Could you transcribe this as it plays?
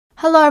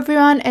Hello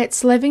everyone,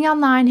 it's Living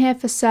Online here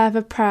for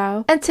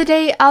Server.pro, and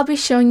today I'll be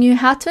showing you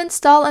how to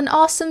install an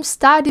awesome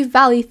Stardew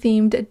Valley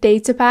themed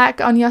data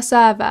pack on your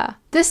server.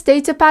 This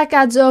data pack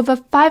adds over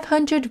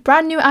 500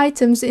 brand new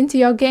items into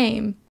your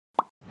game.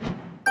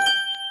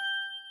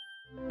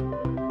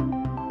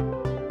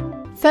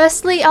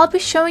 Firstly, I'll be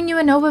showing you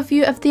an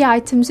overview of the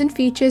items and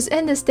features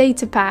in this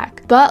data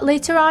pack, but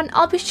later on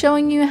I'll be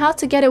showing you how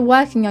to get it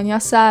working on your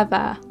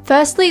server.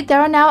 Firstly,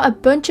 there are now a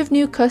bunch of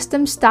new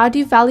custom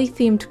Stardew Valley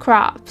themed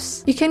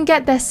crops. You can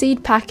get their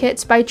seed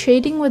packets by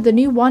trading with the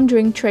new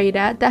wandering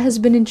trader that has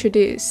been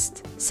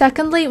introduced.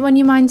 Secondly, when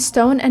you mine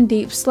stone and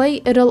deep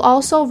slate, it'll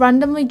also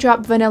randomly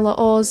drop vanilla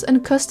ores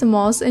and custom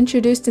ores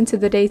introduced into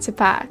the data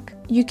pack.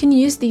 You can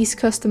use these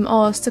custom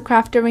ores to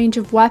craft a range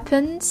of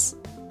weapons,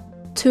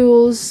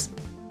 tools,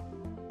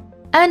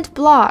 and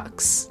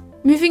blocks.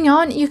 Moving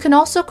on, you can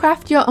also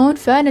craft your own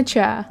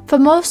furniture. For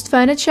most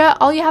furniture,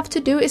 all you have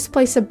to do is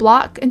place a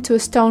block into a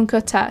stone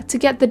cutter to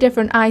get the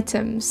different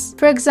items.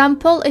 For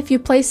example, if you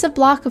place a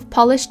block of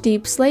polished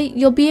deep slate,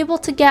 you'll be able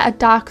to get a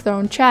dark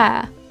throne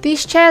chair.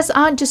 These chairs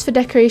aren't just for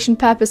decoration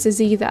purposes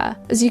either.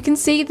 As you can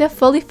see, they're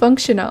fully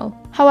functional.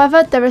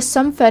 However, there are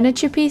some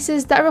furniture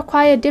pieces that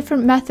require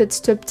different methods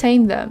to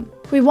obtain them.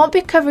 We won't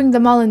be covering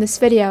them all in this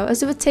video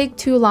as it would take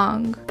too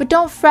long, but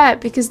don't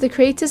fret because the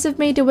creators have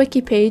made a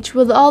wiki page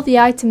with all the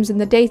items in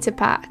the data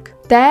pack.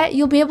 There,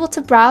 you'll be able to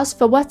browse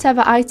for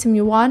whatever item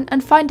you want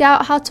and find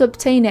out how to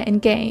obtain it in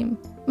game.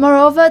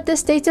 Moreover,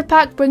 this data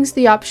pack brings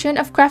the option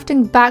of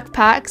crafting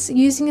backpacks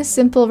using a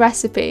simple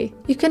recipe.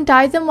 You can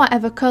dye them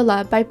whatever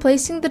colour by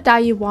placing the dye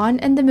you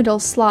want in the middle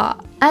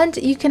slot, and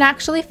you can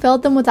actually fill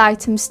them with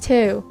items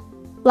too.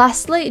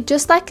 Lastly,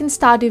 just like in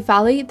Stardew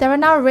Valley, there are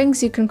now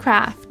rings you can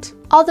craft.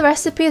 All the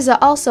recipes are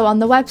also on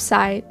the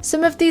website.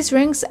 Some of these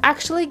rings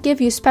actually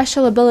give you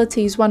special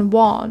abilities when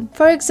worn.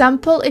 For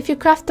example, if you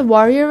craft the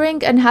warrior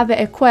ring and have it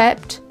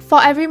equipped,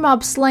 for every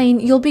mob slain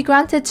you'll be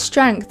granted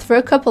strength for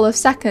a couple of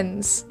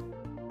seconds.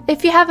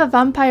 If you have a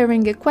vampire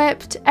ring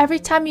equipped, every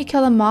time you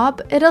kill a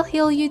mob, it'll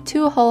heal you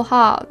 2 whole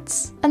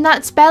hearts. And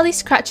that's barely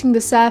scratching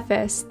the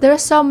surface. There are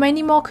so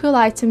many more cool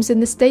items in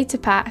this data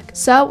pack,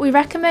 so we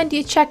recommend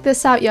you check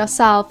this out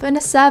yourself in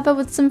a server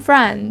with some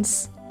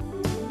friends.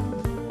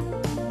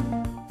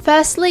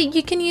 Firstly,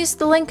 you can use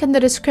the link in the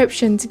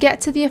description to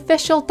get to the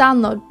official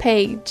download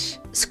page.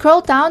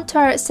 Scroll down to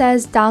where it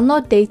says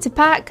Download Data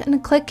Pack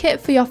and click it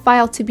for your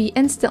file to be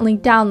instantly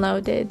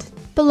downloaded.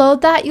 Below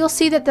that, you'll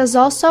see that there's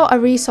also a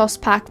resource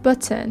pack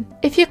button.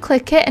 If you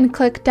click it and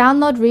click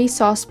Download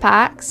Resource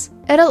Packs,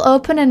 it'll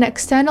open an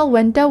external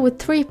window with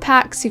 3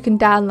 packs you can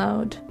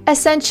download.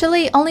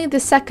 Essentially, only the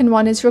second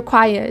one is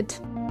required.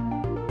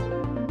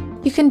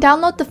 You can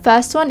download the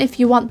first one if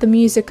you want the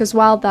music as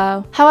well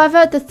though.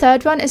 However, the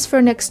third one is for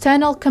an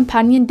external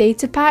companion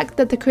data pack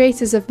that the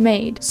creators have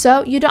made,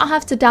 so you don't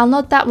have to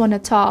download that one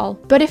at all.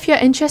 But if you're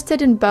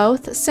interested in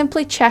both,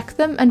 simply check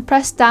them and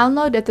press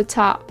download at the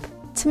top.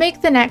 To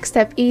make the next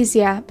step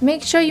easier,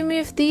 make sure you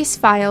move these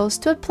files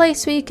to a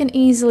place where you can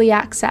easily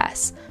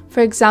access, for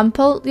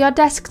example, your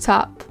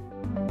desktop.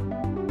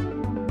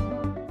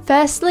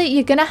 Firstly,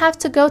 you're going to have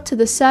to go to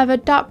the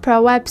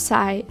Server.pro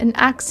website and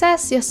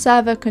access your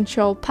server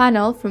control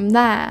panel from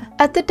there.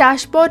 At the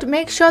dashboard,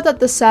 make sure that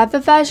the server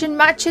version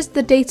matches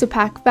the data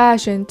pack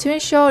version to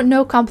ensure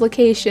no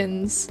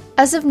complications.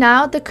 As of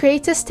now, the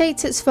creator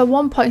states it's for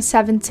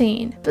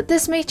 1.17, but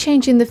this may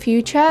change in the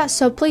future,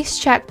 so please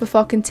check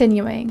before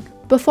continuing.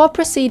 Before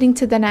proceeding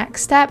to the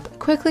next step,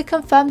 quickly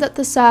confirm that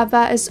the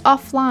server is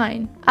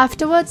offline.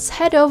 Afterwards,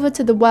 head over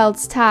to the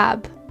Worlds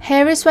tab.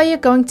 Here is where you're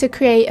going to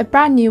create a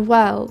brand new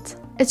world.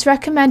 It's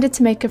recommended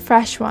to make a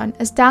fresh one,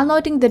 as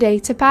downloading the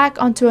data pack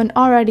onto an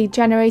already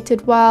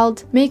generated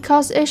world may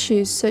cause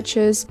issues such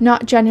as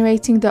not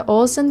generating the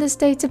ores in this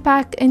data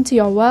pack into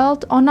your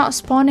world or not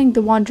spawning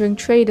the wandering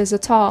traders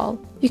at all.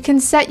 You can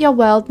set your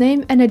world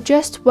name and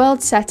adjust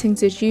world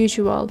settings as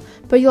usual,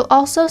 but you'll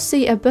also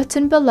see a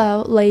button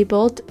below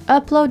labelled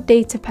Upload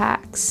Data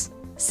Packs.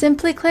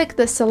 Simply click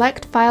the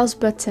Select Files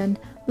button,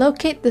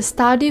 locate the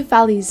Stardew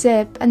Valley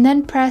zip and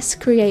then press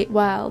Create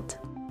World.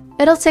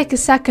 It'll take a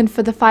second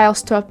for the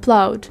files to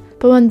upload,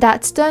 but when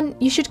that's done,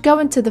 you should go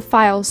into the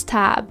Files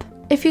tab.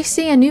 If you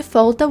see a new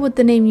folder with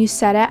the name you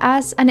set it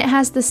as and it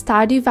has the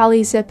Stardew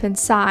Valley zip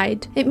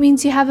inside, it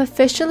means you have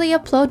officially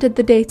uploaded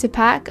the data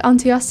pack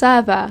onto your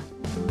server.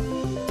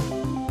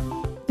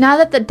 Now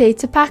that the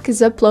data pack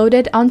is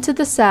uploaded onto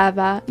the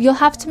server, you'll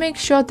have to make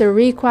sure the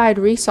required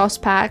resource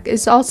pack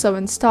is also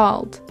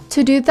installed.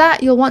 To do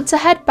that, you'll want to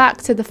head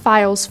back to the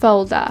Files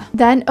folder.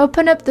 Then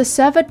open up the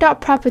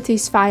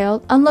Server.properties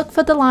file and look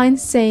for the line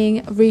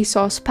saying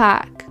Resource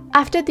Pack.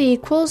 After the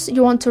equals,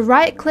 you want to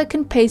right click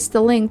and paste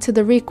the link to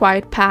the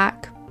required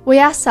pack. We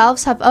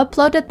ourselves have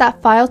uploaded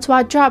that file to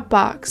our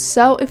Dropbox,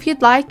 so if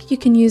you'd like, you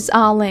can use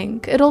our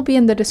link. It'll be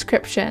in the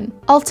description.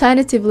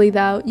 Alternatively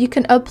though, you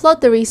can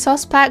upload the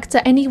resource pack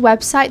to any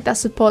website that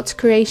supports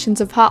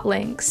creations of hot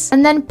links,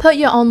 and then put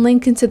your own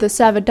link into the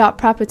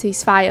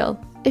Server.properties file.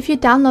 If you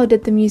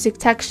downloaded the music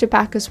texture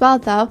pack as well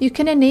though, you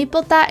can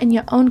enable that in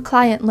your own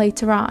client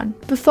later on.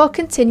 Before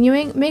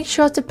continuing, make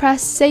sure to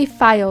press Save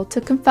File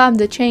to confirm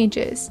the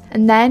changes,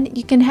 and then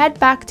you can head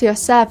back to your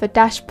server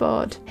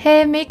dashboard.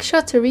 Here, make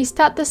sure to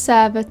restart the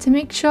server to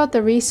make sure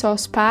the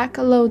resource pack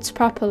loads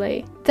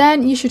properly.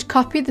 Then you should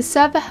copy the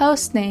server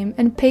hostname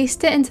and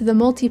paste it into the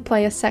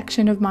multiplayer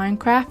section of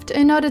Minecraft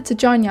in order to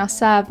join your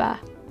server.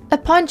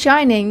 Upon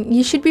joining,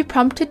 you should be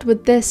prompted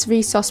with this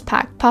resource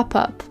pack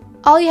pop-up.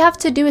 All you have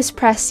to do is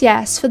press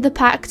yes for the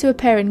pack to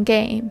appear in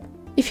game.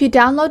 If you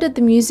downloaded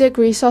the music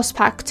resource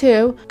pack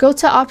too, go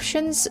to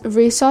options,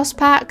 resource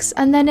packs,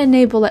 and then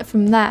enable it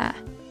from there.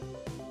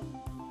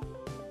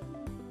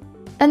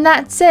 And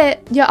that's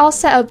it, you're all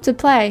set up to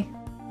play.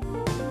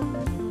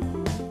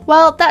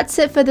 Well, that's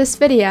it for this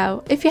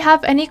video. If you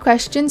have any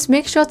questions,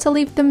 make sure to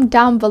leave them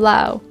down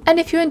below. And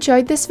if you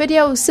enjoyed this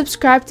video,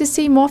 subscribe to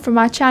see more from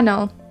our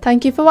channel.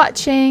 Thank you for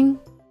watching.